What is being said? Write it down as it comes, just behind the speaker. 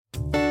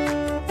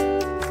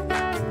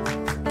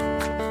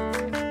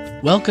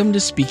Welcome to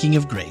Speaking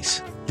of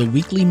Grace, the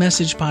weekly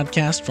message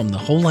podcast from the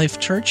Whole Life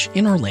Church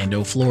in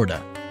Orlando,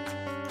 Florida.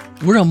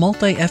 We're a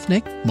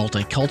multi-ethnic,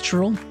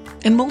 multicultural,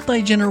 and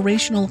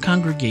multi-generational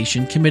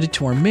congregation committed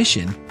to our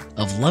mission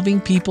of loving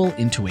people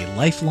into a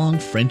lifelong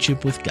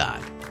friendship with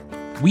God.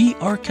 We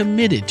are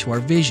committed to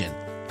our vision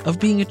of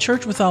being a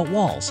church without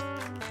walls,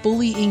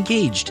 fully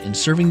engaged in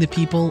serving the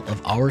people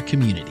of our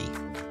community.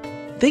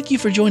 Thank you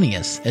for joining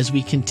us as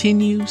we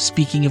continue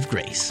Speaking of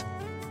Grace.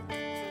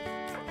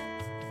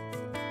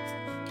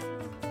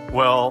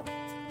 Well,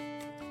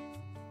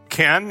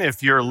 Ken,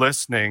 if you're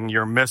listening,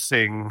 you're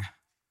missing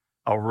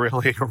a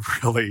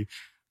really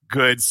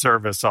good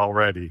service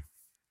already.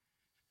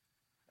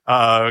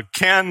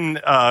 Ken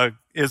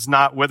is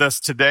not with us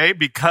today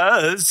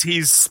because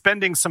he's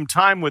spending some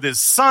time with his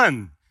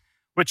son,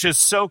 which is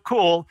so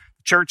cool.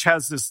 Church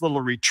has this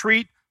little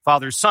retreat,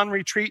 father-son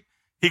retreat.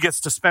 He gets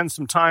to spend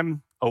some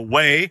time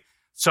away,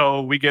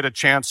 so we get a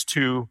chance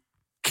to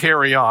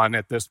carry on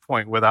at this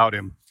point without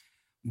him.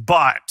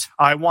 But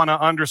I want to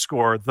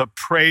underscore the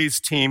praise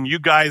team. You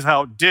guys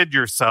outdid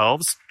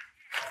yourselves.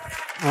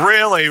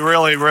 Really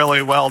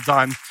well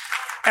done.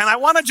 And I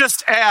want to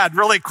just add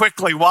really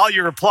quickly while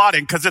you're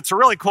applauding, because it's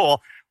really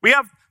cool. We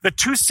have the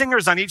two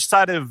singers on each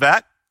side of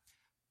Yvette.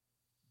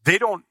 They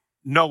don't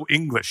know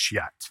English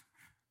yet.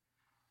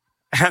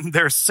 And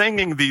they're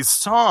singing these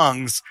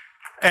songs,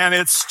 and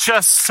it's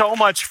just so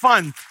much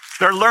fun.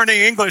 They're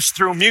learning English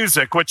through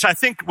music, which I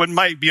think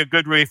might be a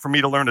good way for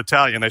me to learn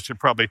Italian. I should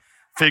probably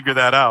figure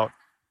that out.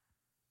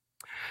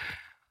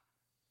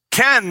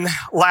 Ken,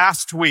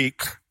 last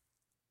week,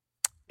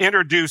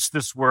 introduced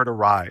this word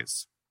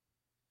arise.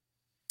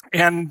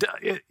 And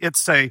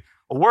it's a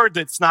word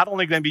that's not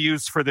only going to be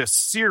used for this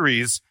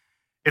series,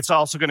 it's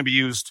also going to be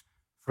used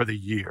for the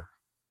year.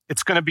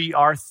 It's going to be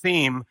our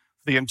theme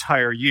for the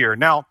entire year.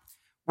 Now,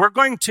 we're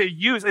going to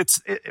use it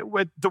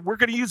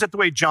the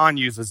way John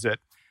uses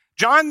it.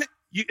 John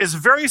is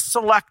very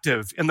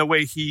selective in the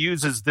way he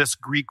uses this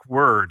Greek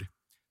word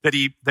that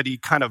he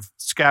kind of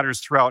scatters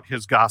throughout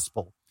his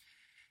gospel.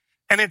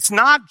 And it's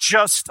not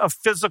just a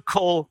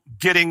physical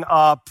getting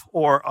up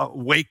or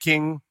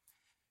waking.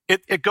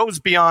 It goes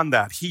beyond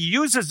that. He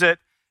uses it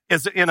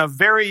as in a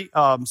very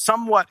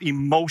somewhat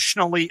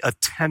emotionally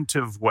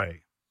attentive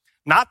way.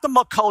 Not the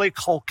Macaulay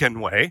Culkin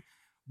way,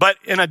 but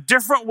in a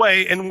different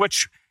way in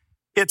which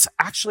it's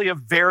actually a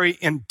very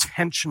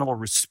intentional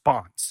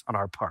response on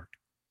our part.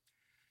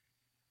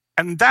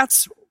 And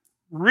that's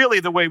really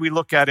the way we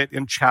look at it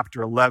in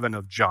chapter 11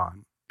 of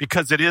John,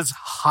 because it is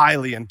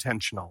highly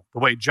intentional, the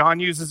way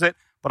John uses it,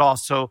 but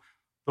also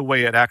the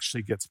way it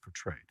actually gets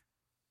portrayed.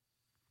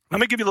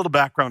 Let me give you a little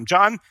background.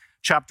 John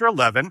chapter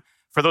 11,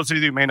 for those of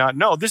you who may not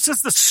know, this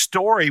is the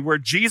story where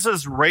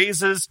Jesus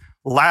raises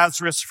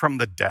Lazarus from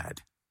the dead.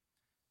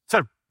 It's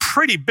a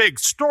pretty big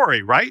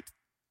story, right?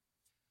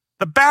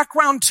 The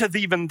background to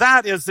even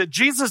that is that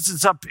Jesus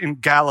is up in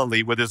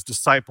Galilee with his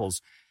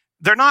disciples.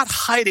 They're not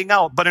hiding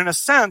out, but in a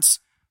sense,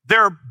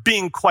 they're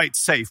being quite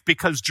safe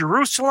because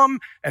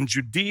Jerusalem and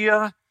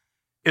Judea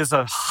is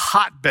a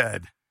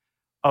hotbed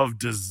of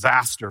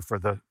disaster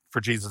for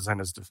Jesus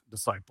and his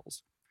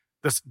disciples.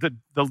 The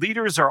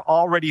leaders are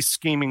already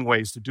scheming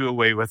ways to do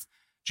away with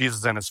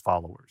Jesus and his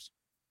followers.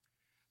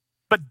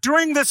 But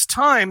during this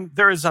time,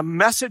 there is a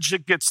message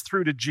that gets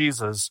through to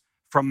Jesus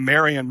from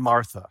Mary and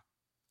Martha,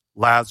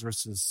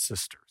 Lazarus'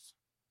 sisters.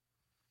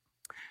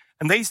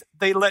 And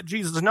they let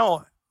Jesus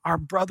know, our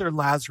brother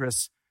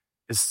Lazarus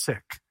is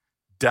sick.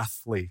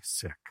 Deathly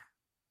sick.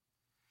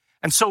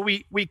 And so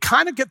we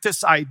kind of get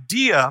this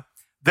idea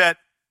that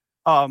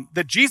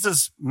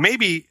Jesus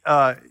maybe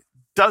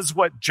does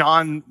what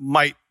John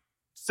might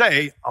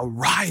say,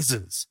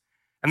 arises.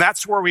 And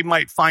that's where we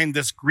might find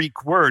this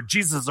Greek word.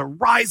 Jesus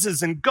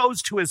arises and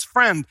goes to his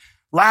friend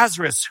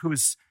Lazarus, who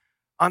is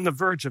on the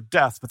verge of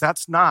death. But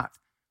that's not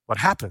what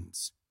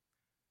happens.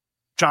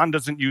 John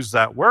doesn't use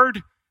that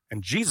word,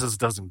 and Jesus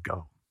doesn't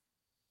go.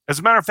 As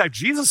a matter of fact,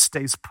 Jesus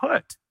stays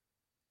put.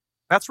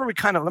 That's where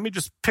let me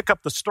just pick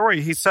up the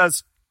story. He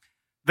says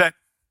that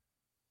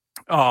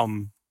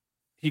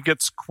he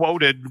gets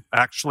quoted,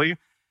 actually,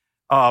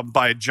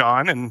 by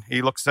John, and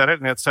he looks at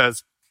it, and it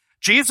says,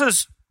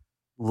 Jesus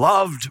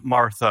loved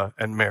Martha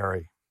and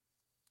Mary,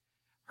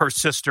 her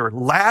sister,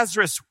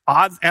 Lazarus.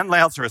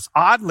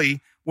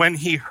 Oddly, when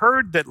he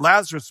heard that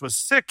Lazarus was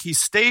sick, he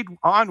stayed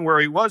on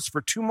where he was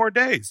for 2 more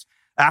days.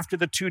 After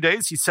the 2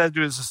 days, he said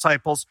to his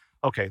disciples,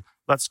 okay,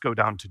 let's go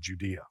down to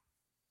Judea.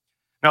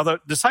 Now,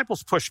 the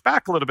disciples pushed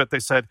back a little bit. They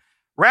said,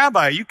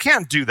 Rabbi, you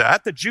can't do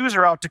that. The Jews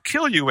are out to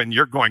kill you and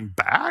you're going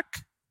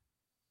back?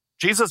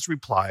 Jesus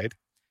replied,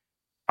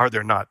 are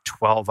there not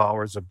 12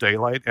 hours of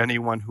daylight?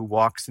 Anyone who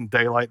walks in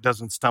daylight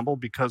doesn't stumble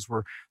because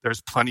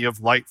there's plenty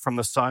of light from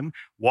the sun.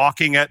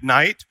 Walking at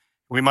night,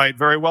 we might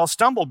very well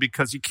stumble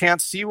because he can't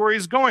see where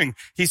he's going.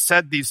 He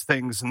said these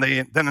things and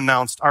they then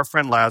announced, our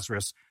friend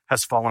Lazarus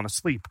has fallen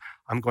asleep.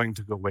 I'm going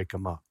to go wake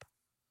him up.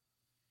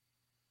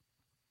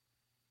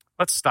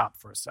 Let's stop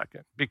for a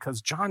second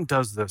because John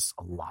does this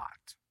a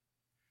lot.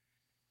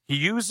 He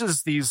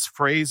uses these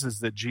phrases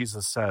that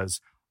Jesus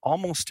says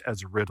almost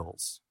as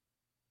riddles.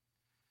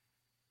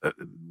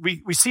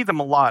 We see them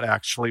a lot,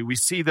 actually. We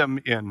see them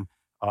in,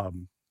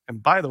 and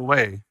by the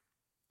way,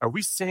 are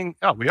we seeing?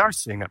 Oh, we are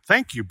seeing it.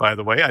 Thank you, by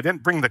the way. I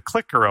didn't bring the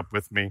clicker up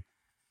with me.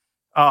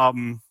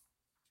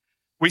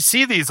 We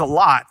see these a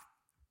lot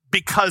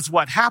because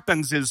what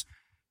happens is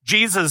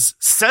Jesus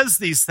says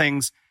these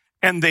things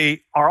and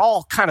they are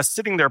all kind of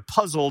sitting there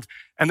puzzled,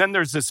 and then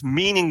there's this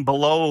meaning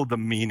below the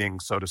meaning,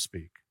 so to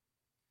speak.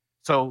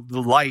 So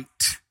the light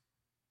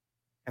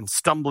and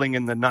stumbling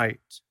in the night.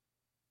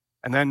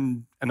 And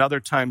then in other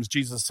times,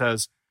 Jesus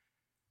says,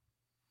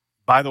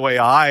 by the way,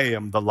 I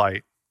am the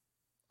light.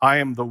 I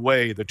am the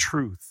way, the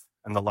truth,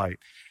 and the light.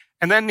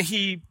 And then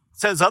he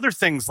says other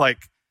things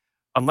like,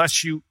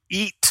 unless you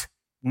eat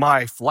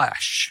my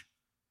flesh.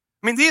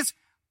 I mean,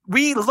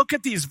 we look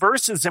at these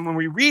verses, and when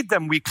we read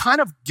them, we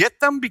kind of get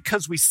them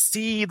because we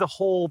see the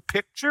whole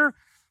picture.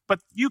 But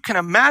you can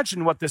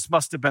imagine what this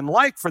must have been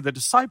like for the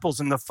disciples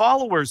and the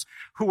followers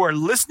who are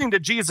listening to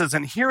Jesus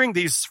and hearing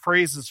these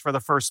phrases for the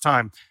first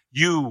time.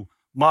 You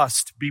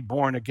must be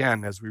born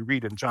again, as we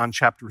read in John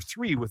chapter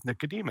 3 with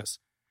Nicodemus.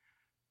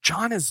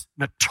 John is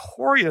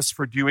notorious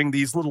for doing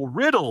these little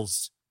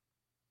riddles.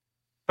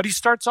 But he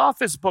starts off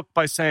his book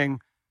by saying,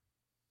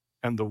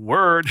 and the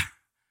Word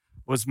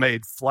was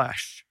made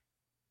flesh.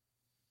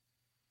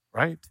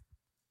 Right?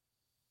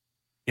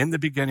 In the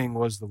beginning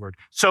was the Word.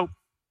 So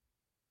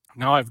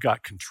now I've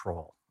got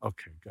control.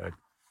 Okay, good.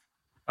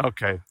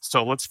 Okay,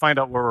 so let's find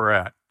out where we're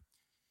at.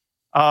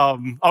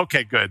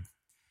 Okay, good.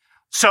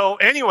 So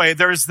anyway,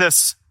 there's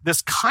this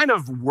kind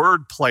of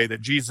wordplay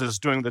that Jesus is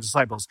doing with the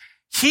disciples.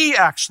 He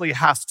actually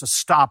has to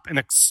stop and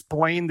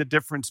explain the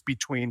difference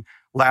between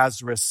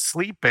Lazarus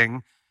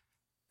sleeping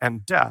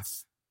and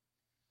death.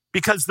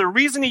 Because the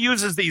reason he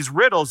uses these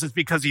riddles is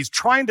because he's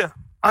trying to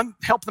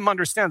help them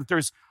understand that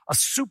there's a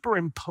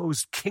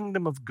superimposed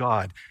kingdom of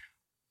God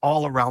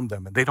all around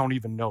them, and they don't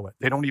even know it.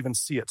 They don't even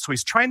see it. So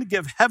he's trying to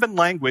give heaven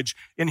language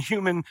in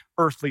human,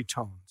 earthly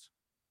tones.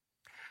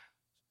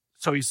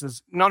 So he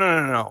says,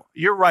 no.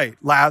 You're right.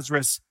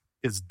 Lazarus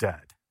is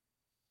dead.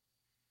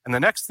 And the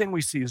next thing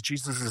we see is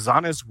Jesus is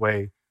on his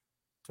way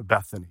to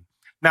Bethany.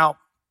 Now,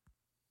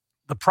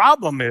 the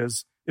problem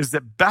is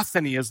that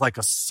Bethany is like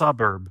a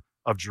suburb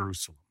of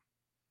Jerusalem.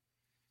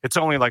 It's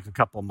only like a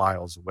couple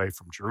miles away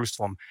from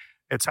Jerusalem.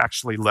 It's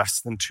actually less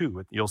than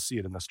 2. You'll see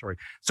it in the story.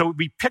 So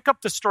we pick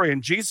up the story,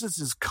 and Jesus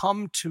has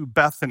come to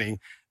Bethany,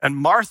 and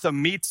Martha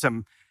meets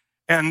him,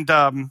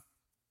 and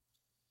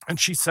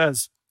she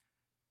says,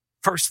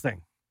 first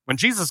thing, when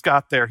Jesus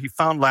got there, he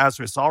found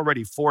Lazarus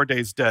already 4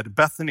 days dead.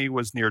 Bethany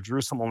was near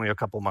Jerusalem, only a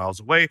couple miles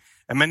away,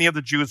 and many of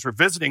the Jews were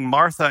visiting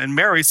Martha and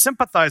Mary,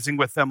 sympathizing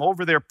with them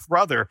over their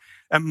brother.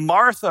 And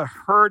Martha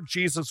heard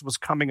Jesus was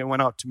coming and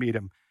went out to meet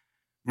him.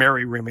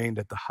 Mary remained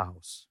at the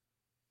house.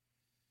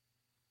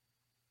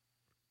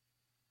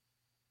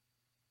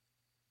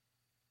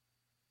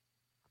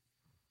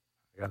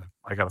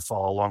 I got to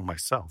follow along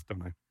myself,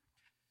 don't I?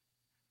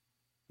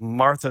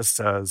 Martha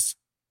says,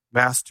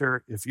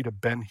 Master, if you'd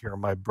have been here,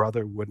 my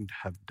brother wouldn't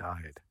have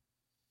died.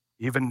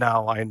 Even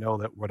now, I know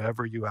that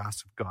whatever you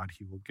ask of God,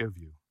 he will give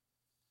you.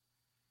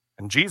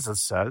 And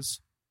Jesus says,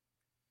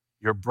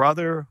 your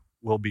brother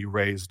will be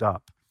raised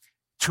up.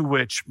 To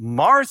which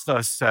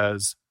Martha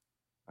says,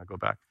 I go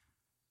back,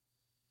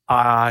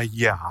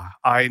 yeah,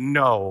 I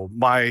know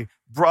my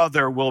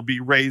brother will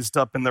be raised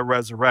up in the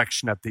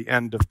resurrection at the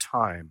end of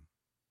time.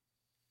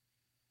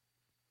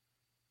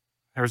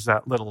 There's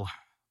that little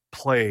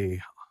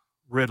play,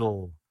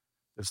 riddle,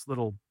 this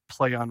little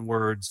play on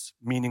words,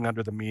 meaning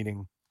under the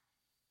meaning.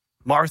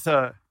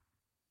 Martha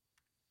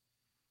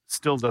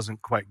still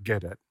doesn't quite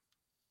get it.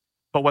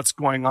 But what's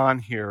going on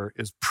here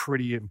is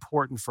pretty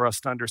important for us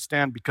to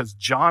understand because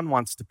John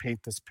wants to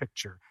paint this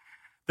picture.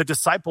 The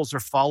disciples are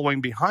following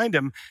behind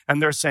him,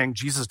 and they're saying,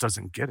 Jesus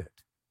doesn't get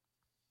it.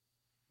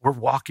 We're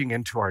walking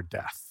into our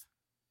death.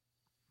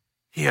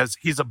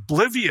 He's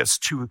oblivious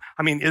to,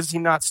 is he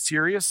not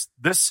serious?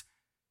 This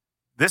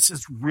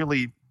is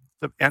really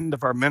the end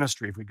of our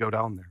ministry if we go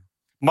down there.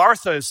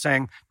 Martha is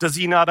saying, does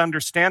he not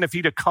understand? If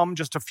he'd have come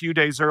just a few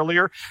days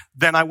earlier,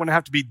 then I wouldn't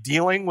have to be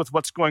dealing with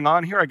what's going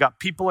on here. I got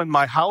people in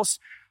my house,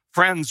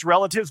 friends,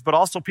 relatives, but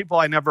also people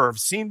I never have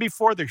seen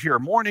before. They're here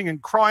mourning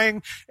and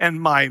crying.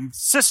 And my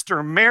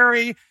sister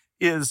Mary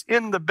is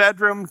in the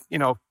bedroom,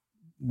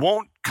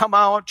 won't come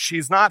out.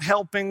 She's not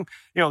helping.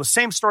 The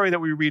same story that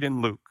we read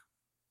in Luke,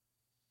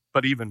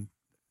 but even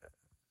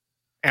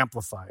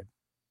amplified.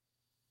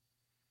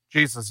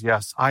 Jesus,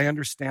 yes, I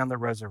understand the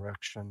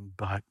resurrection,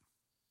 but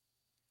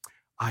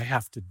I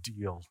have to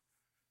deal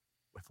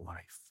with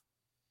life.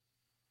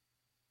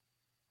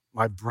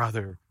 My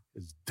brother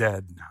is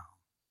dead now.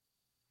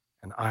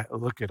 And I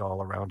look at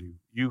all around you.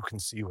 You can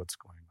see what's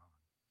going on.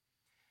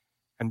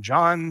 And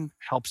John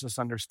helps us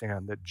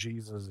understand that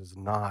Jesus is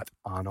not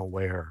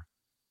unaware.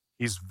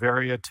 He's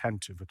very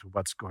attentive to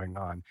what's going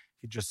on.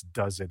 He just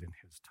does it in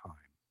his time.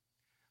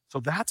 So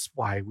that's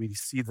why we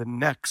see the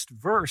next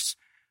verse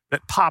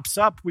that pops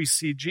up. We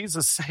see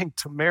Jesus saying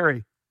to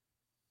Mary,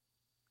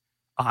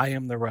 I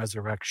am the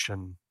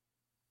resurrection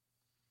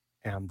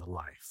and the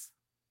life.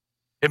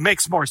 It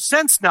makes more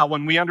sense now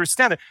when we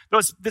understand it.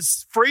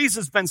 This phrase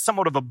has been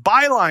somewhat of a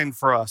byline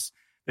for us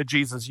that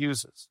Jesus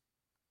uses.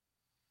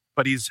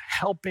 But he's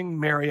helping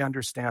Mary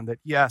understand that,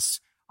 yes,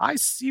 I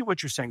see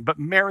what you're saying, but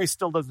Mary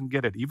still doesn't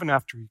get it, even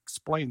after he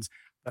explains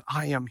that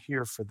I am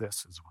here for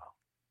this as well.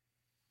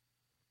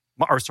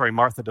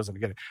 Martha doesn't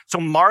get it. So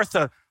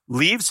Martha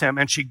leaves him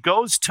and she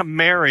goes to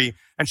Mary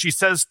and she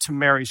says to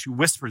Mary, she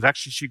whispers,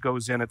 actually she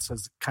goes in, it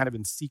says kind of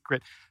in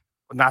secret,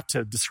 not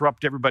to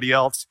disrupt everybody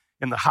else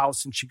in the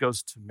house. And she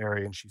goes to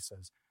Mary and she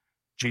says,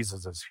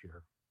 Jesus is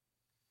here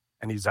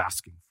and he's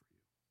asking for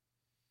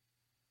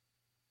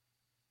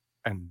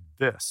you. And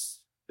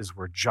this is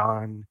where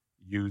John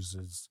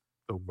uses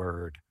the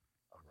word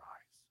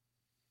arise.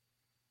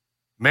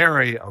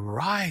 Mary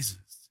arises.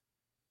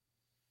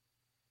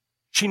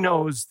 She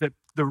knows that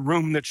the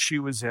room that she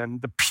was in,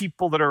 the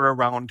people that are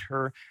around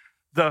her,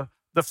 the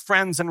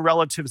friends and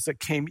relatives that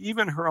came,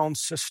 even her own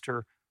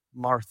sister,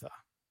 Martha,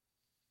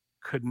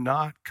 could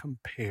not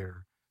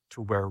compare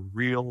to where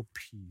real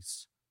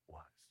peace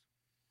was.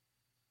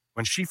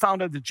 When she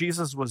found out that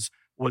Jesus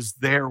was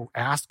there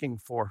asking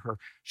for her,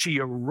 she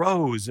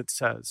arose, it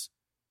says,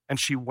 and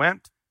she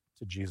went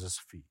to Jesus'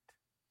 feet.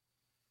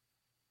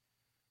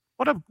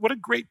 What a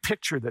great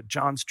picture that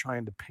John's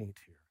trying to paint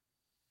here.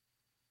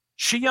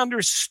 She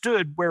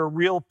understood where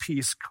real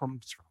peace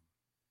comes from.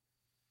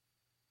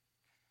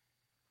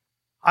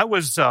 I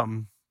was at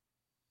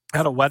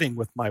a wedding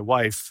with my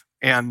wife,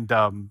 and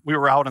we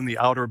were out on the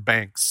Outer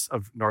Banks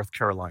of North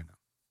Carolina.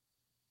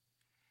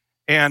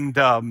 And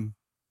the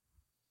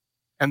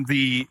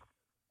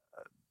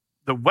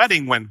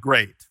wedding went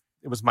great.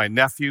 It was my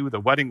nephew. The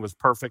wedding was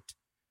perfect.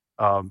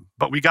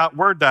 But we got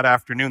word that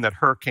afternoon that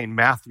Hurricane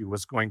Matthew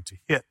was going to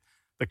hit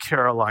the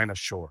Carolina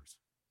shores.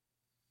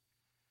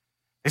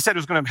 They said it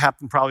was going to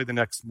happen probably the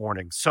next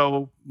morning.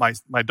 So my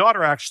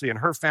daughter actually and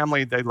her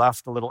family, they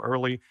left a little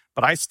early,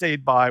 but I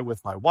stayed by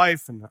with my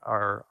wife and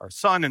our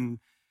son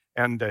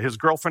and his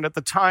girlfriend at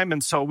the time.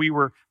 And so we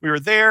were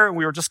there and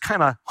we were just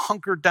kind of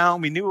hunkered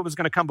down. We knew it was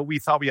going to come, but we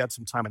thought we had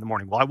some time in the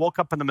morning. Well, I woke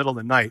up in the middle of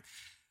the night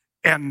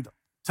and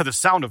to the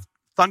sound of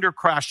thunder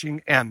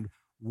crashing and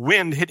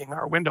wind hitting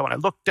our window. And I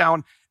looked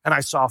down and I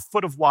saw a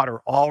foot of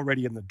water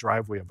already in the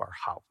driveway of our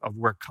house, of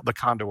where the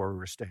condo where we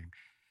were staying.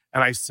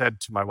 And I said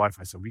to my wife,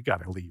 I said, we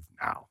got to leave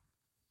now.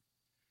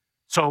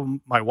 So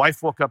my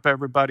wife woke up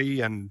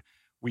everybody and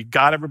we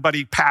got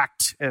everybody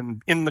packed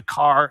and in the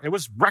car. It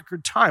was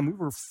record time. We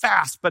were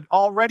fast, but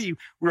already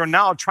we were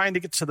now trying to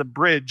get to the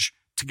bridge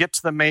to get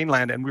to the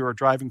mainland, and we were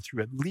driving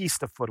through at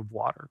least a foot of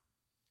water.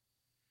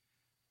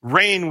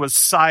 Rain was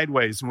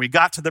sideways. When we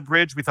got to the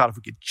bridge, we thought if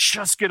we could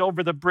just get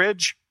over the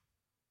bridge,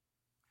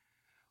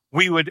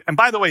 we would, and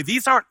by the way,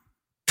 these aren't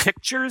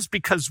pictures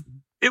because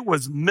it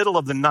was middle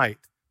of the night.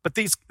 But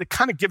it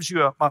kind of gives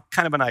you a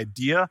kind of an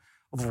idea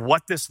of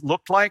what this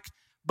looked like.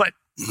 But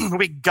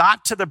we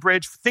got to the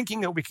bridge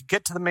thinking that we could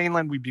get to the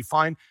mainland, we'd be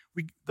fine.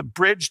 The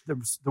bridge,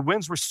 the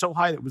winds were so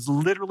high that it was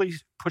literally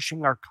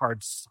pushing our car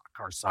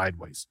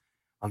sideways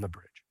on the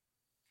bridge.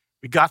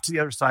 We got to the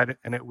other side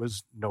and it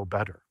was no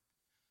better.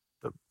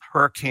 The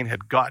hurricane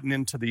had gotten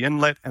into the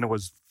inlet and it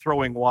was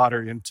throwing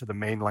water into the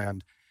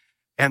mainland.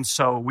 And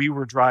so we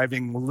were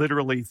driving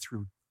literally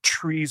through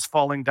trees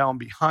falling down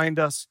behind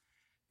us,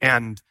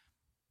 and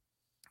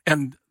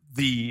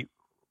the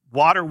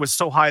water was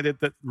so high that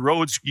the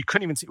roads, you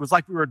couldn't even see. It was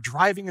like we were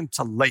driving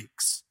into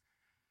lakes.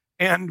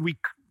 And we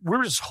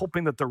were just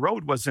hoping that the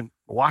road wasn't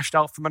washed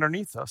out from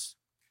underneath us.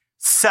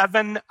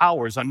 7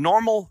 hours, a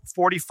normal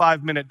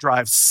 45-minute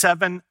drive,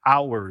 7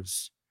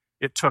 hours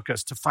it took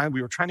us to find.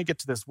 We were trying to get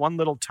to this one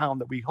little town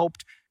that we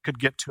hoped could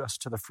get to us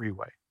to the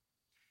freeway.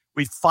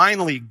 We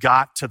finally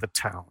got to the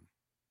town.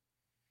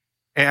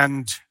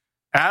 And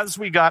as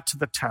we got to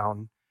the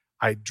town,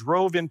 I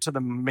drove into the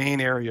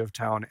main area of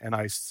town and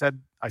I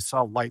said, I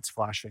saw lights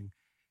flashing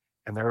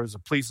and there was a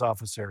police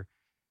officer,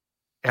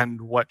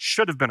 and what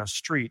should have been a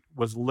street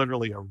was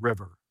literally a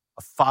river,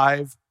 a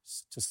 5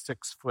 to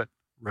 6 foot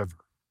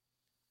river.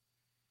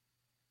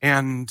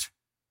 And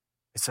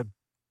I said,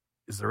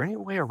 is there any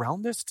way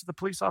around this to the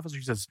police officer?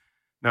 He says,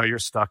 no, you're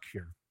stuck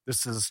here.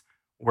 This is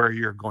where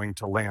you're going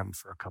to land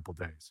for a couple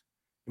days.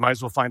 You might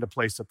as well find a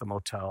place at the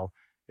motel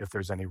if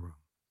there's any room.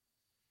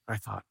 And I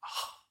thought,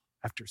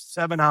 after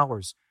 7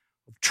 hours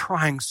of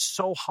trying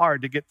so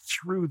hard to get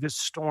through this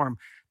storm,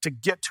 to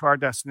get to our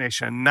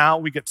destination, and now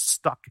we get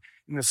stuck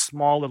in this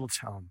small little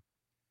town.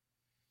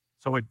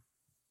 So we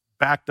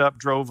backed up,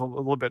 drove a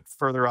little bit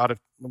further out of,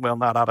 well,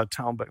 not out of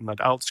town, but in the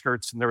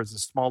outskirts, and there was a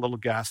small little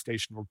gas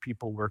station where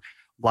people were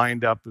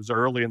lined up. It was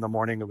early in the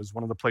morning. It was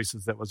one of the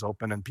places that was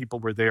open, and people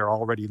were there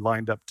already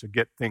lined up to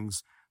get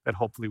things that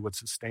hopefully would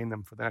sustain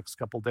them for the next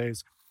couple of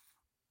days.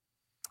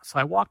 So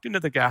I walked into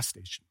the gas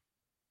station,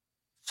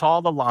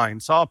 saw the line,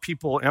 saw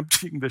people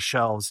emptying the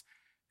shelves,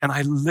 and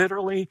I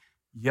literally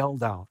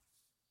yelled out,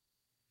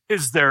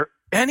 is there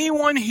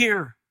anyone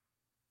here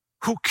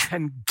who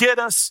can get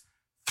us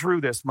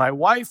through this? My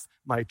wife,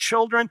 my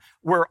children,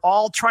 we're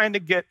all trying to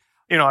get,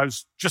 I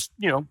was just,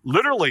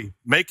 literally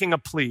making a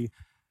plea.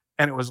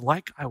 And it was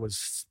like I was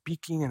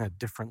speaking in a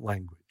different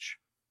language.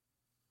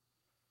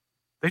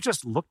 They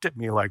just looked at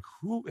me like,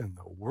 who in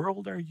the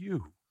world are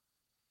you?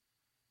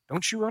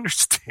 Don't you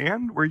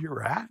understand where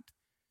you're at?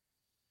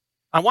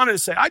 I wanted to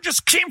say, I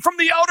just came from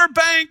the Outer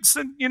Banks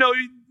and,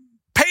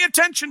 pay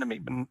attention to me.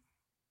 So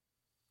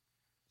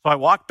I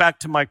walked back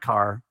to my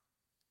car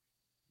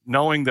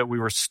knowing that we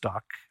were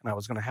stuck and I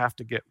was going to have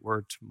to get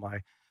word to my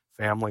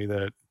family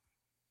that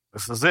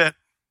this is it.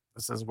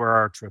 This is where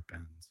our trip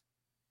ends.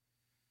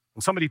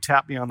 And somebody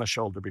tapped me on the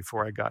shoulder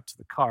before I got to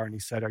the car and he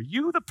said, are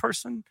you the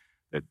person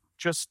that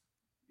just,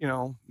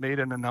 made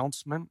an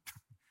announcement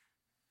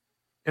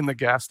in the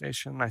gas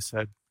station? And I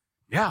said,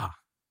 yeah.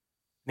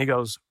 And he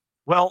goes,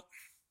 well,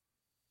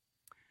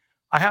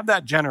 I have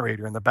that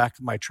generator in the back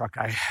of my truck.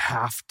 I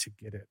have to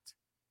get it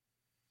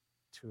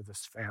to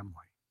this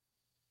family.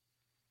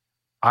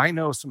 I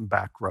know some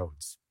back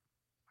roads.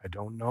 I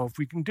don't know if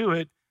we can do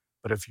it,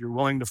 but if you're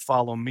willing to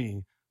follow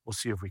me, we'll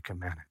see if we can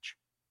manage.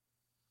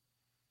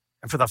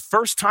 And for the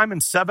first time in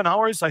 7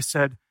 hours, I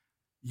said,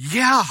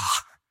 yeah,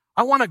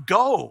 I want to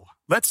go.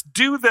 Let's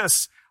do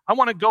this. I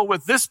want to go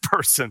with this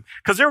person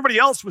because everybody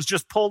else was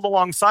just pulled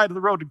alongside of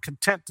the road and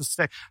content to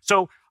stay.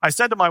 So I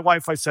said to my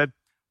wife,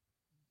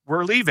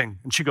 we're leaving.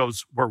 And she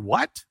goes, we're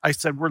what? I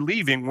said, we're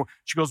leaving.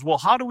 She goes, well,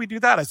 how do we do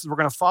that? I said, we're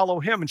going to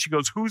follow him. And she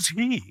goes, who's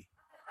he?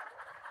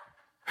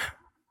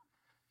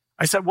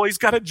 I said, well, he's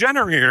got a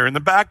generator in the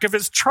back of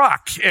his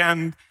truck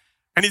and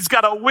he's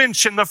got a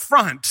winch in the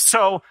front.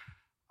 So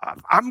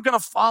I'm going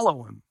to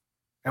follow him.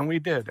 And we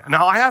did.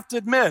 Now, I have to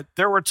admit,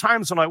 there were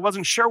times when I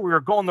wasn't sure we were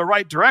going the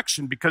right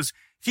direction because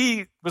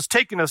he was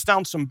taking us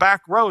down some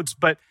back roads,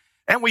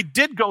 and we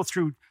did go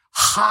through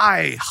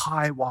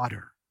high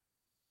water.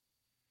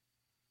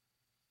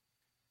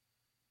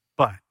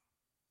 But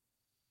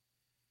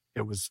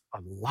it was a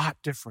lot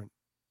different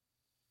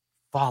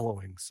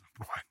following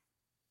someone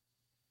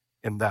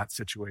in that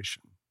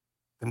situation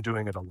than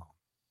doing it alone.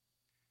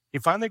 He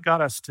finally got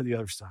us to the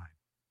other side.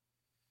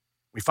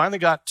 We finally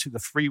got to the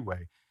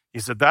freeway. He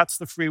said, that's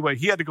the freeway.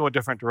 He had to go a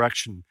different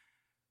direction.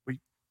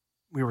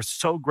 We were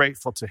so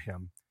grateful to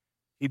him.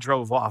 He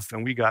drove off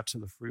and we got to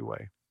the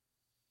freeway.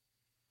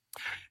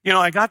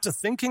 I got to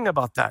thinking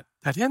about that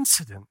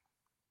incident.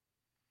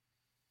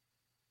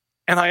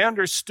 And I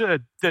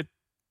understood that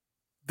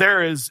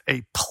there is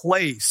a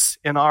place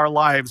in our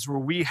lives where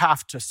we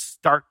have to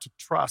start to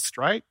trust,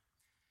 right?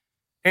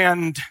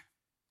 And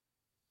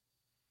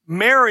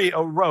Mary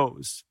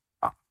arose.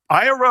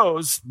 I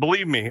arose,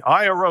 believe me,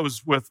 I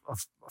arose with a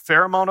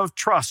fair amount of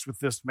trust with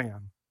this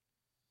man.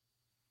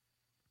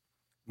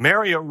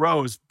 Mary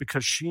arose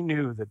because she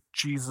knew that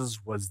Jesus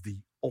was the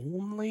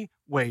only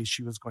way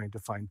she was going to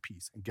find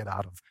peace and get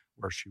out of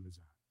where she was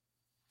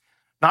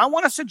at. Now, I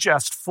want to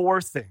suggest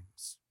 4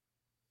 things.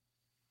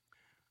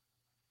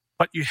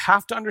 But you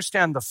have to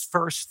understand the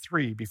first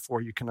 3 before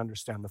you can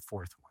understand the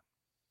 4th one.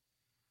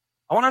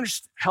 I want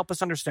to help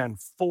us understand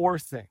 4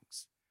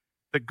 things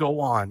that go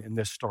on in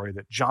this story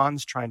that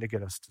John's trying to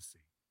get us to see.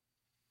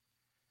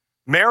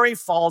 Mary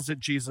falls at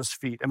Jesus'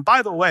 feet. And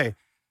by the way,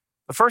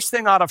 the first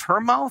thing out of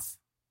her mouth,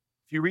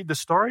 if you read the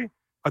story,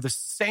 are the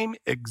same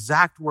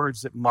exact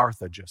words that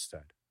Martha just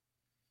said.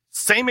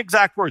 Same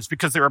exact words,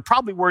 because there are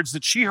probably words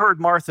that she heard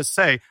Martha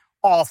say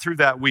all through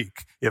that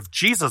week. If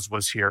Jesus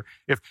was here,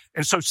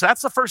 so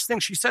that's the first thing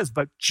she says.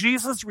 But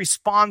Jesus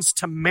responds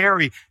to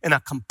Mary in a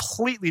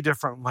completely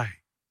different way.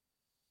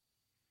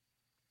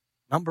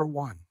 Number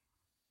 1,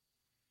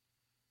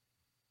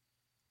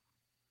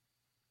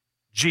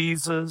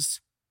 Jesus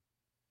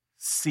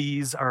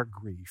sees our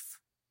grief,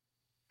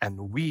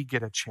 and we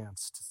get a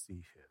chance to see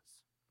his.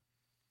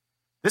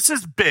 This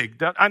is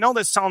big. I know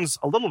this sounds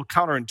a little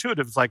counterintuitive.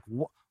 It's like,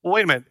 well,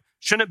 wait a minute.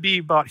 Shouldn't it be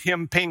about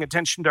him paying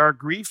attention to our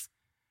grief?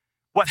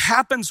 What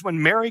happens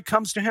when Mary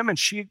comes to him and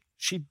she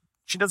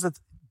does it?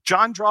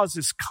 John draws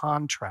this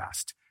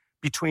contrast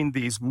between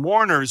these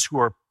mourners who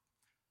are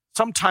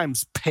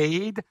sometimes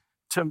paid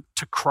to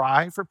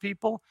cry for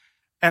people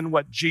and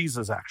what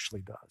Jesus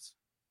actually does.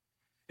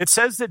 It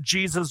says that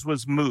Jesus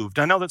was moved.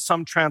 I know that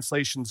some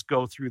translations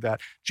go through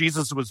that.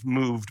 Jesus was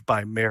moved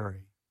by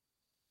Mary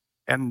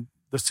and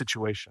the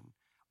situation.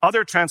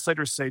 Other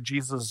translators say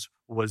Jesus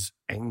was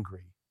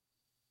angry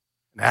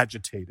and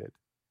agitated.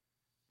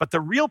 But the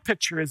real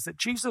picture is that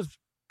Jesus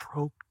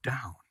broke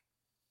down.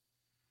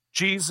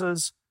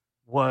 Jesus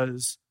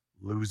was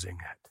losing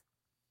it.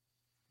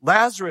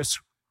 Lazarus,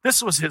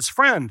 this was his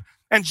friend.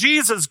 And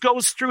Jesus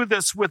goes through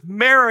this with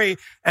Mary,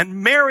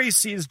 and Mary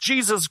sees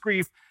Jesus'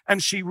 grief,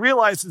 and she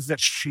realizes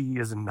that she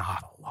is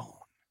not alone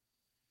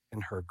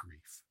in her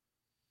grief.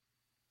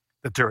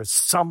 That there is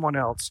someone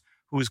else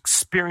who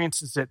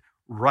experiences it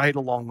right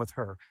along with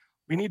her.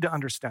 We need to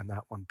understand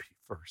that one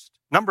first.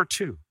 Number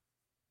 2,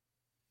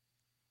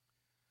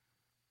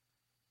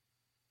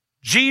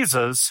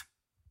 Jesus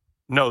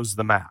knows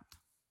the map.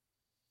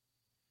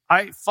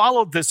 I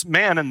followed this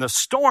man in the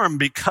storm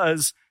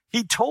because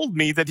he told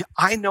me that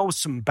I know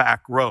some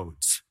back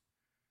roads.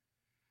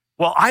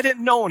 Well, I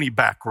didn't know any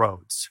back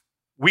roads.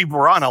 We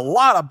were on a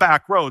lot of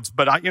back roads,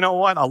 but you know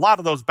what? A lot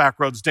of those back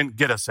roads didn't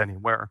get us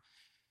anywhere.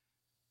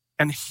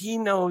 And he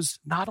knows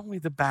not only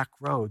the back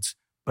roads,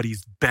 but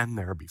he's been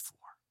there before.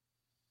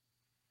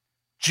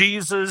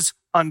 Jesus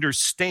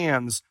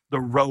understands the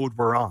road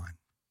we're on.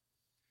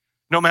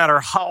 No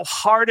matter how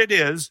hard it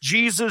is,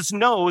 Jesus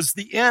knows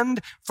the end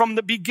from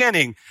the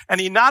beginning.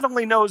 And he not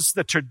only knows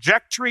the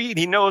trajectory, and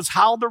he knows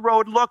how the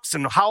road looks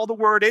and how the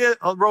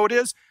road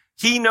is,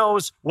 he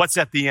knows what's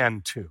at the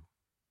end too.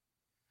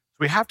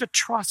 We have to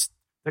trust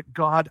that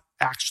God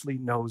actually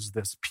knows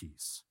this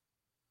piece.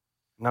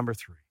 Number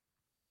 3.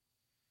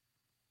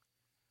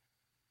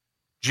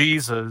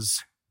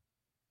 Jesus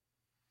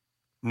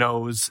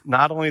knows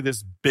not only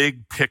this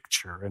big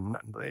picture and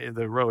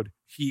the road,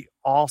 he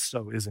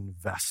also is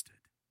invested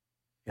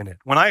in it.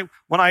 One of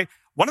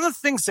the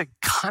things that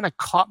kind of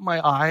caught my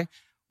eye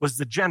was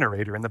the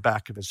generator in the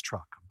back of his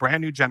truck. A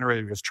brand new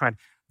generator he was trying.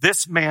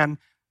 This man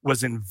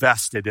was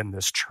invested in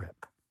this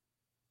trip.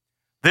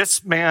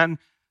 This man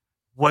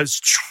was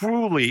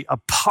truly a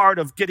part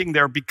of getting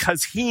there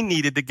because he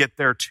needed to get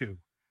there too,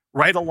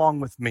 right along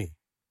with me.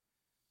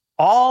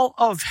 All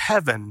of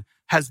heaven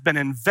has been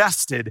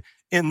invested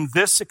in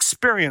this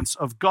experience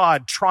of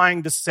God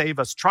trying to save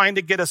us, trying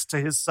to get us to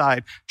his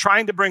side,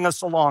 trying to bring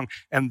us along.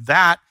 And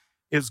that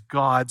is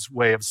God's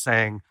way of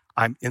saying,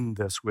 I'm in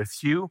this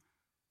with you,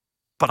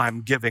 but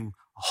I'm giving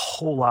a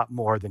whole lot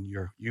more than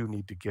you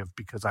need to give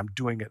because I'm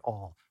doing it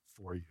all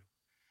for you.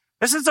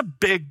 This is a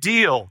big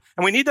deal.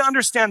 And we need to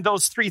understand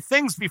those 3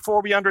 things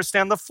before we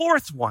understand the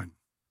 4th one.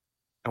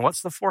 And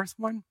what's the 4th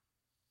one?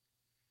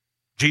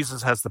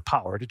 Jesus has the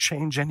power to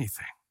change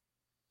anything.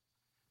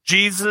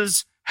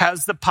 Jesus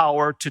has the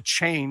power to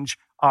change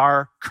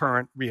our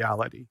current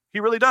reality. He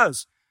really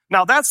does.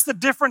 Now, that's the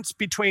difference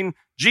between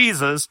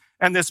Jesus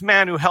and this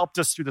man who helped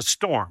us through the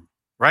storm,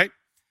 right?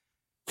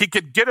 He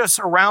could get us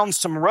around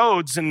some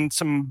roads and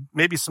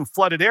maybe some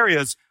flooded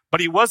areas, but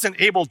he wasn't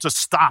able to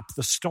stop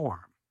the storm.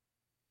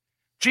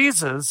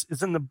 Jesus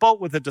is in the boat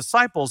with the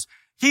disciples.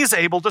 He's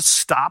able to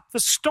stop the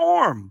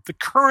storm, the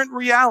current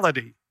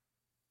reality.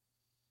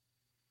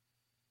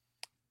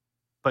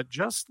 But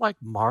just like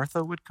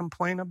Martha would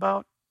complain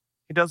about,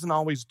 he doesn't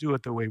always do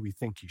it the way we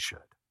think he should.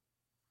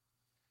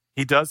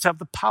 He does have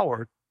the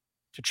power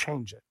to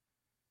change it.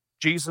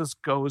 Jesus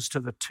goes to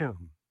the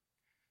tomb,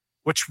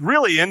 which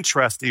really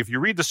interesting. If you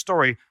read the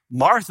story,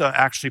 Martha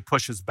actually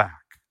pushes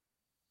back.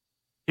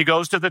 He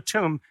goes to the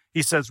tomb.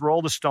 He says,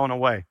 roll the stone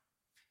away.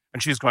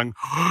 And she's going,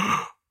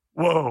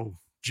 whoa,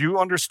 do you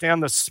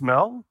understand the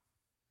smell?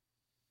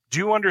 Do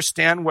you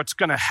understand what's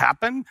going to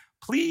happen?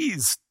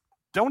 Please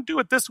don't do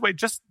it this way.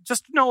 Just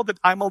know that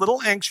I'm a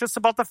little anxious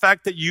about the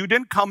fact that you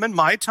didn't come in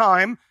my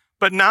time,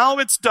 but now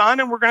it's done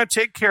and we're going to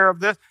take care of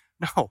this.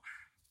 No,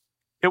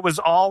 it was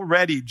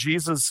already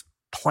Jesus'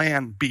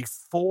 plan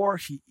before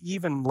he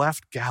even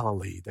left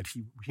Galilee that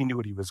he knew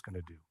what he was going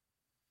to do.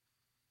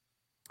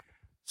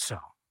 So,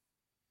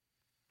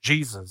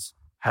 Jesus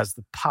has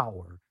the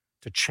power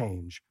to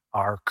change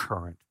our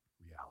current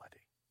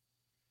reality.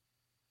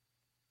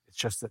 It's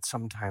just that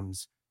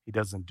sometimes he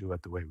doesn't do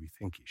it the way we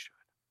think he should.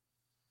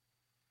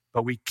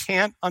 But we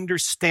can't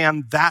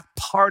understand that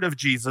part of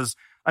Jesus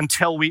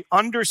until we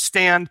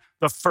understand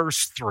the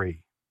first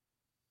 3.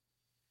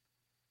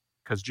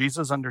 Because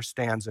Jesus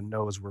understands and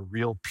knows where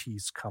real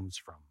peace comes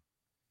from.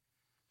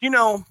 You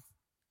know,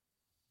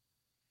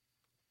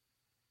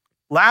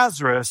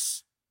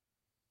 Lazarus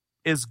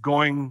is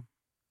going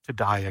to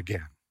die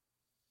again.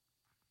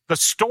 The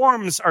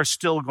storms are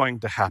still going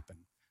to happen.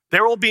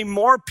 There will be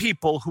more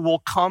people who will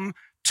come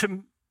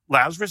to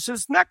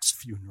Lazarus' next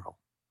funeral.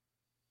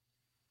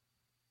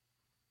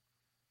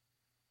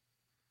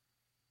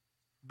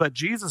 But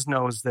Jesus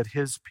knows that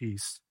his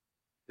peace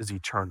is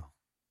eternal.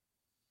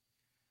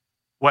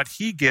 What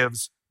he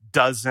gives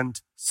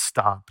doesn't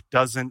stop,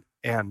 doesn't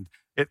end.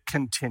 It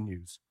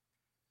continues.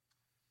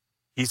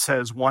 He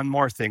says one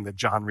more thing that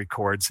John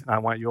records, and I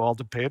want you all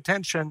to pay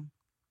attention.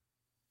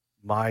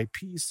 My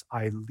peace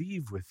I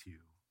leave with you.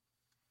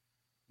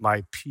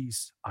 My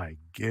peace I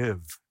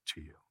give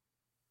to you.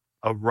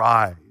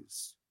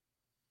 Arise,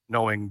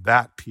 knowing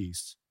that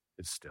peace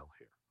is still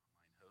here.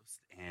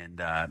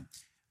 And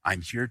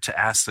I'm here to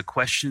ask the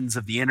questions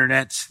of the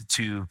internet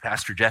to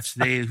Pastor Jeff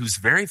today, who's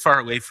very far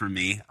away from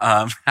me.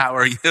 How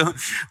are you?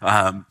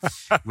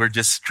 We're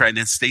just trying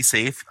to stay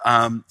safe.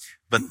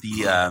 But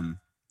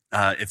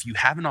if you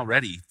haven't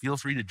already, feel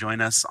free to join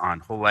us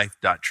on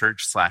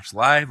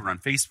wholelife.church/live or on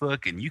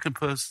Facebook, and you can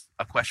post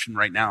a question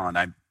right now, and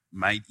I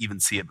might even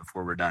see it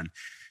before we're done,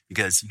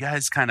 because you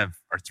guys kind of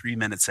are 3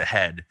 minutes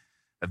ahead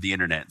of the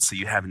internet, so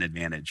you have an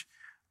advantage.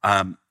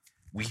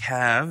 We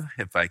have,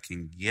 if I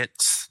can get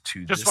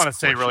to just want to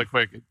say really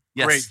quick,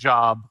 yes. Great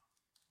job.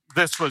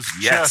 This was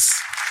just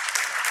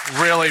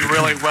really,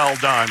 really well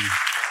done.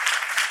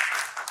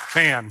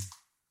 Man.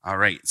 All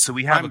right. So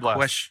we have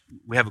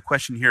a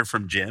question here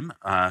from Jim,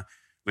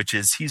 which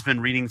is he's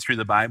been reading through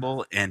the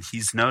Bible and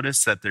he's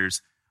noticed that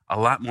there's a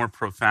lot more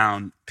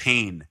profound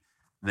pain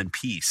than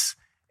peace.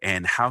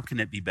 And how can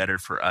it be better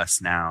for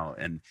us now?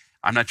 And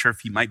I'm not sure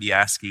if he might be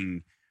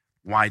asking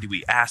why do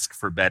we ask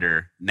for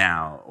better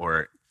now?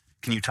 Or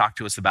can you talk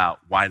to us about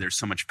why there's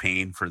so much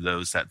pain for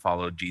those that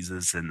followed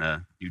Jesus in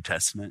the New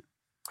Testament?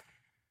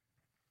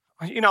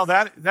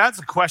 That's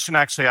a question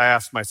actually I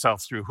asked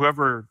myself through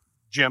whoever,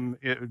 Jim,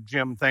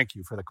 thank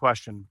you for the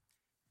question.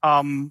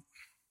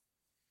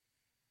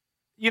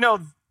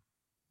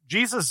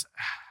 Jesus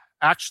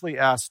actually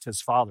asked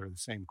his Father the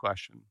same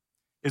question.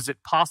 Is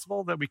it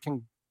possible that we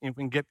can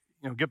get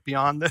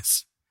beyond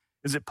this?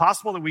 Is it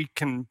possible that we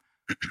can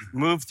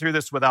move through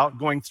this without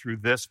going through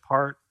this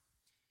part?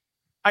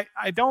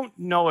 I don't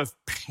know if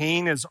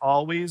pain is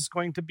always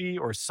going to be,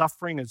 or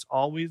suffering is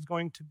always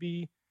going to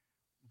be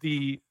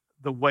the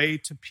way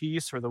to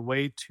peace or the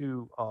way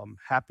to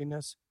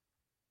happiness.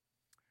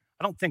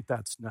 I don't think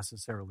that's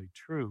necessarily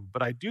true,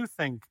 but I do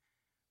think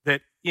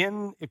that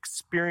in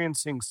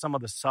experiencing some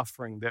of the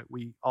suffering that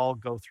we all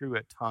go through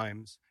at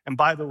times, and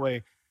by the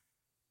way,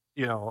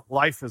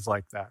 life is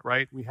like that,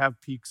 right? We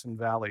have peaks and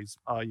valleys.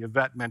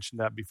 Yvette mentioned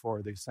that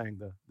before they sang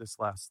the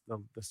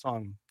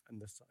song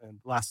and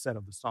last set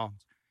of the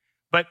songs.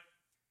 But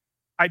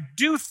I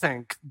do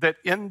think that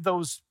in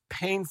those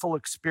painful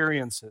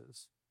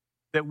experiences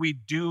that we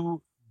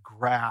do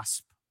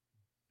grasp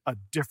a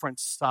different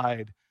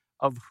side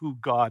of who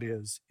God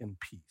is in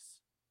peace.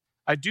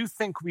 I do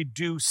think we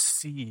do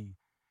see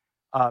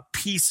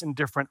peace in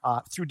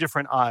through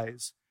different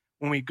eyes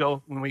when we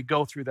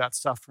go through that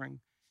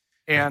suffering.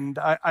 And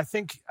I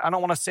think, I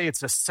don't want to say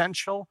it's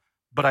essential,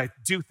 but I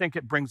do think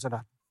it brings in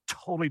a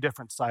totally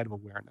different side of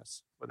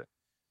awareness with it.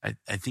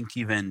 I think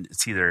even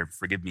it's either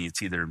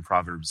in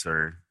Proverbs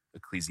or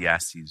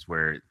Ecclesiastes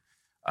where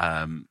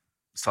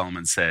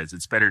Solomon says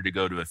it's better to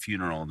go to a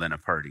funeral than a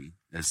party.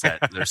 Is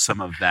that there's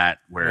some of that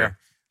where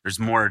there's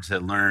more to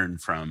learn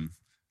from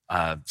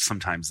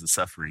sometimes the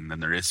suffering than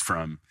there is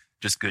from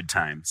just good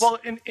times. Well,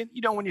 and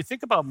when you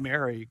think about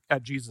Mary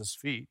at Jesus'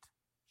 feet,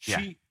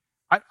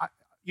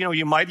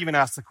 you might even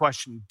ask the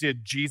question,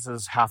 did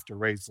Jesus have to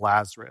raise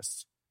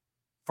Lazarus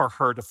for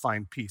her to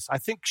find peace? I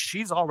think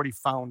she's already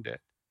found it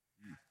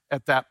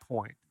at that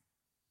point.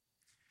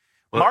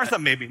 Well, Martha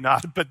maybe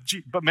not, but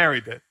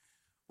Mary did.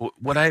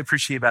 What I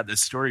appreciate about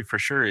this story for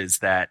sure is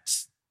that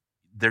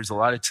there's a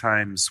lot of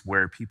times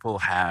where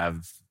people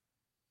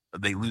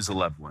they lose a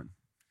loved one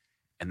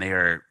and they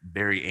are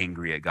very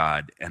angry at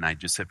God. And I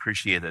just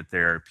appreciate that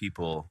there are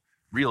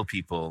real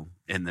people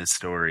in this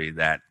story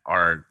that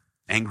are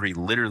angry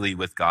literally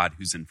with God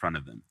who's in front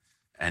of them.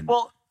 And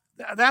well,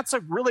 that's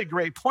a really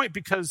great point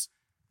because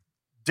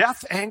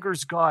death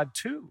angers God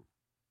too.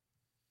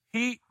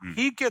 He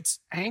gets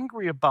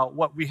angry about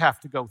what we have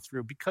to go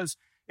through because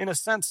in a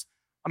sense,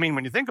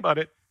 when you think about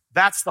it,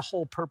 that's the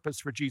whole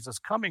purpose for Jesus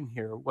coming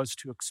here was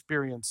to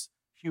experience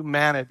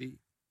humanity.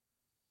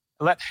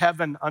 Let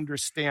heaven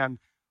understand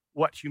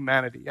what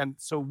humanity. And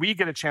so we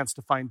get a chance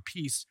to find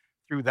peace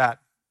through that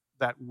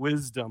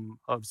wisdom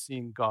of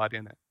seeing God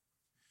in it.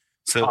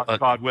 So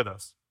God with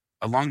us.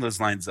 Along those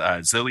lines,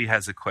 Zoe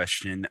has a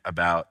question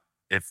about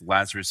if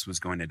Lazarus was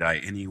going to die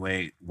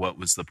anyway, what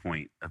was the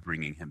point of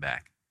bringing him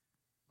back?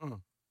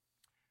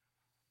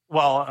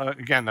 Well,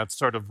 again, that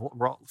sort of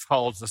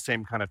follows the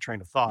same kind of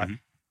train of thought.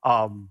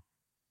 Mm-hmm.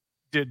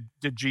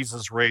 Did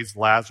Jesus raise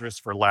Lazarus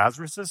for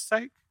Lazarus'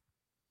 sake?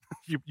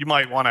 you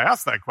might want to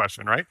ask that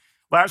question, right?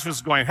 Lazarus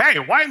is going, hey,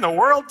 why in the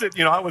world did,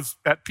 I was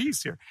at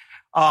peace here.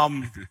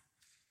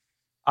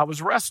 I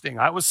was resting.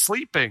 I was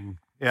sleeping.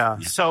 Yeah.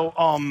 So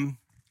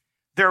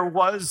there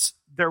was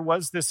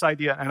this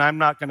idea, and I'm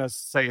not going to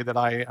say that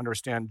I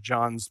understand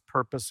John's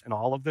purpose in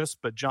all of this,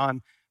 but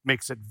John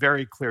makes it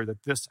very clear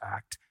that this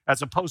act,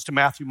 as opposed to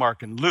Matthew,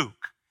 Mark, and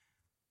Luke,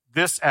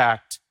 this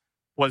act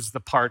was the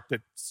part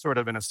that sort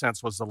of, in a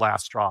sense, was the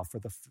last straw for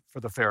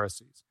the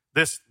Pharisees.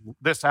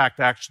 This act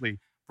actually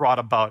brought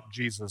about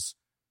Jesus,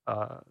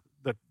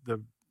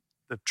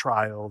 the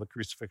trial, the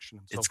crucifixion,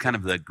 and so it's forth. Kind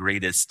of the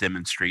greatest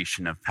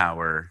demonstration of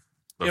power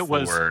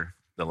before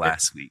the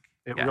last week.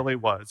 It really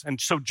was. And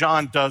so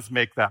John does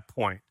make that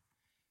point.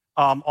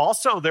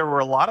 Also, there were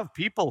a lot of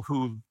people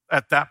who,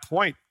 at that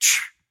point,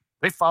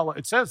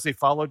 it says they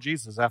followed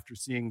Jesus after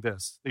seeing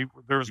this.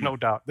 There was no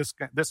doubt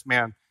this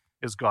man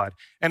is God.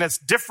 And it's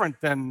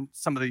different than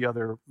some of the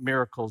other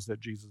miracles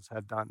that Jesus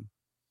had done.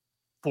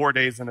 4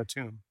 days in a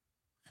tomb.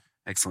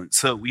 Excellent.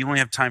 So we only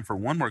have time for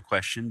one more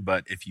question,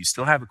 but if you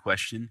still have a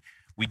question,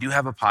 we do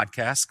have a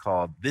podcast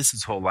called This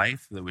is Whole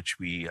Life, which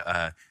we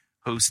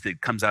host.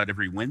 It comes out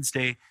every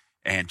Wednesday,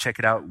 and check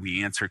it out.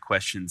 We answer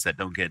questions that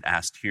don't get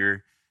asked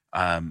here.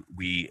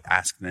 We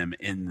ask them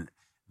in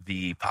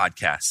the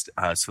podcast.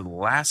 So the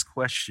last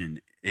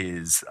question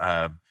is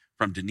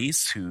from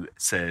Denise, who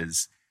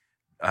says,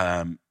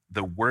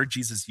 the word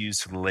Jesus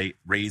used to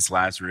raise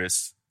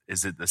Lazarus,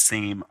 is it the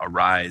same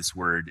arise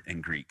word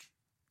in Greek?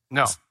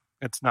 No,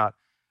 it's not.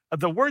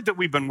 The word that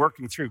we've been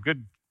working through,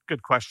 good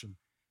question,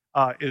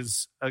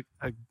 is a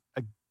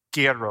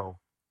gero.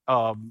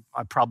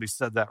 I probably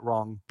said that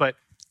wrong, but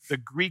the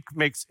Greek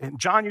and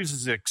John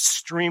uses it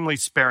extremely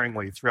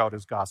sparingly throughout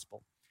his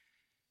gospel.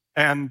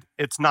 And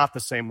it's not the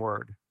same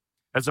word.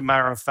 As a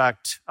matter of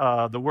fact,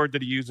 the word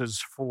that he uses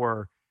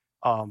for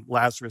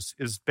Lazarus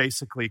is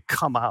basically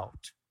come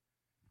out.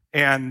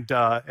 And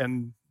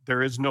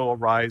there is no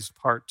arise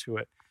part to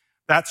it.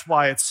 That's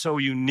why it's so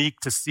unique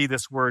to see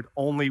this word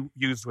only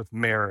used with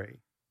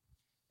Mary.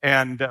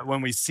 And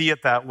when we see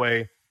it that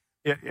way,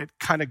 it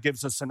kind of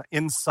gives us an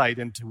insight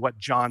into what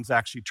John's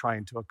actually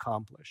trying to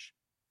accomplish.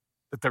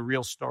 That the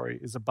real story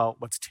is about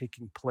what's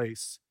taking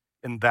place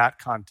in that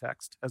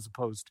context as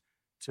opposed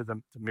to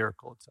the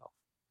miracle itself.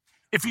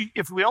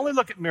 If we only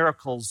look at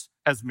miracles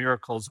as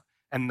miracles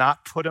and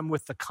not put them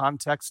with the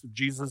context of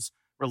Jesus'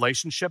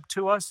 relationship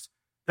to us,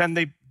 then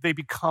they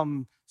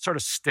become sort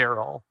of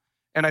sterile.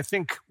 And I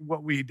think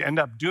what we end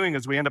up doing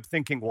is we end up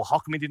thinking, well, how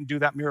come he didn't do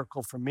that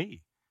miracle for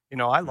me?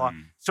 I lost.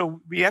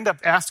 So we end up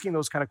asking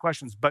those kind of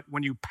questions. But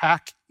when you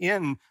pack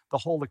in the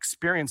whole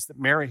experience that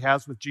Mary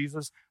has with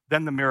Jesus,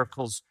 then the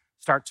miracles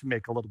start to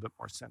make a little bit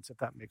more sense, if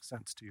that makes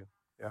sense to you.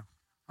 Yeah.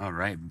 All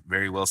right.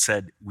 Very well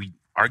said. We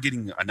are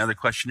getting another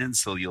question in,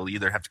 so you'll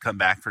either have to come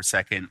back for a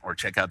second or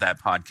check out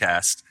that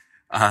podcast.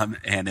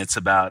 And it's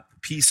about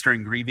peace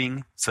during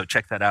grieving. So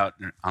check that out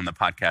on the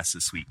podcast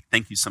this week.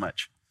 Thank you so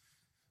much.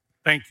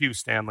 Thank you,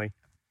 Stanley.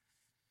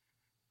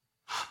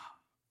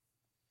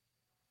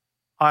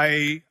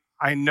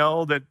 I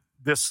know that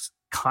this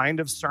kind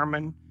of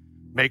sermon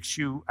makes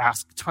you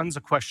ask tons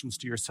of questions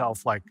to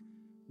yourself, like,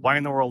 why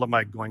in the world am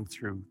I going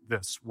through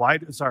this? Why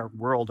does our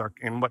world,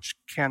 and what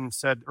Ken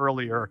said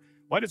earlier,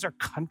 why does our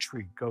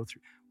country go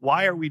through?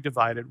 Why are we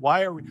divided?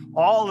 Why are we?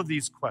 All of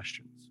these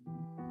questions.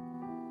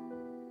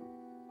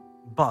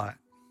 But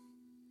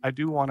I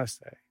do want to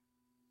say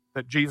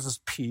that Jesus'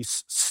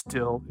 peace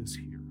still is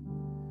here.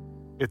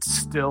 It's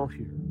still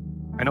here.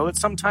 I know that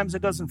sometimes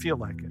it doesn't feel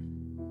like it,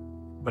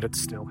 but it's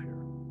still here.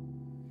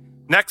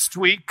 Next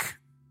week,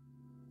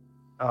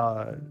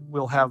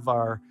 we'll have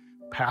our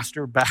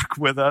pastor back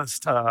with us.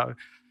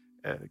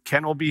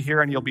 Ken will be here,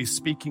 and he'll be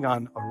speaking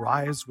on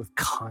Arise with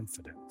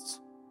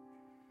Confidence.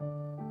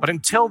 But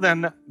until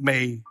then,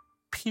 may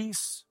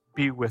peace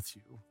be with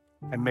you,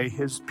 and may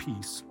his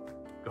peace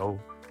go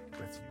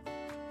with you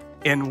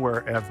in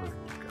wherever you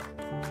go.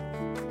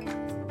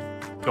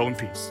 Go in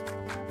peace.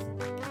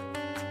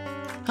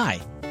 Hi,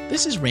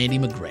 this is Randy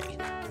McGray,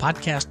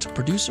 podcast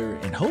producer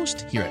and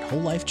host here at Whole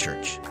Life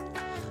Church.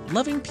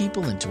 Loving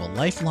people into a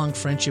lifelong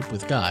friendship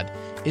with God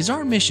is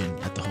our mission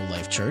at the Whole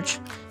Life Church,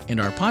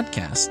 and our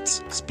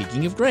podcasts,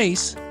 Speaking of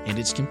Grace and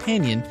its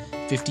companion,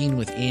 15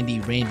 with Andy,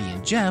 Randy,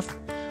 and Jeff,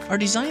 are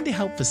designed to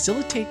help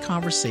facilitate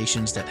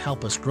conversations that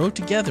help us grow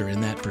together in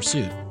that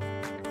pursuit.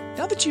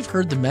 Now that you've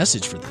heard the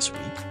message for this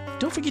week,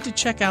 don't forget to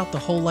check out the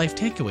Whole Life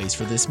takeaways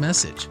for this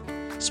message.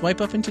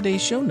 Swipe up in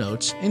today's show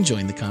notes and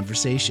join the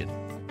conversation.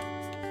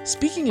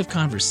 Speaking of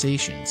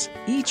conversations,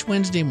 each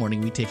Wednesday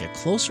morning we take a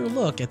closer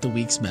look at the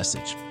week's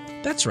message.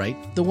 That's right,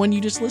 the one you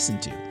just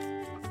listened to.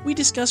 We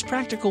discuss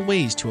practical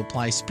ways to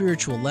apply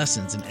spiritual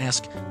lessons and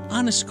ask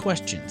honest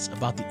questions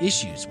about the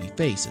issues we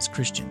face as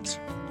Christians,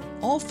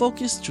 all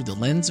focused through the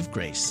lens of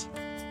grace.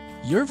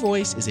 Your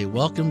voice is a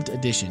welcomed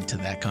addition to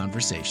that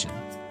conversation.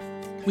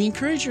 We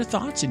encourage your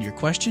thoughts and your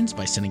questions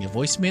by sending a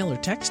voicemail or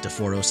text to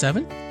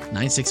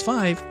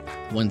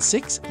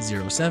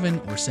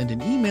 407-965-1607 or send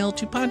an email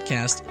to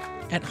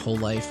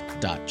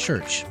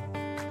podcast@wholelife.church.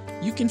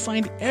 You can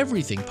find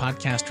everything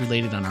podcast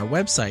related on our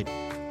website,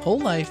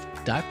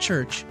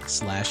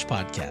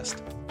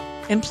 wholelife.church/podcast.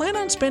 And plan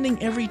on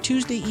spending every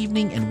Tuesday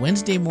evening and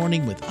Wednesday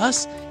morning with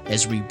us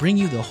as we bring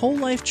you the Whole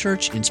Life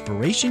Church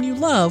inspiration you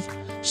love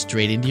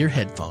straight into your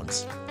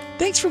headphones.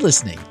 Thanks for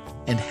listening,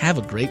 and have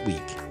a great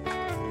week.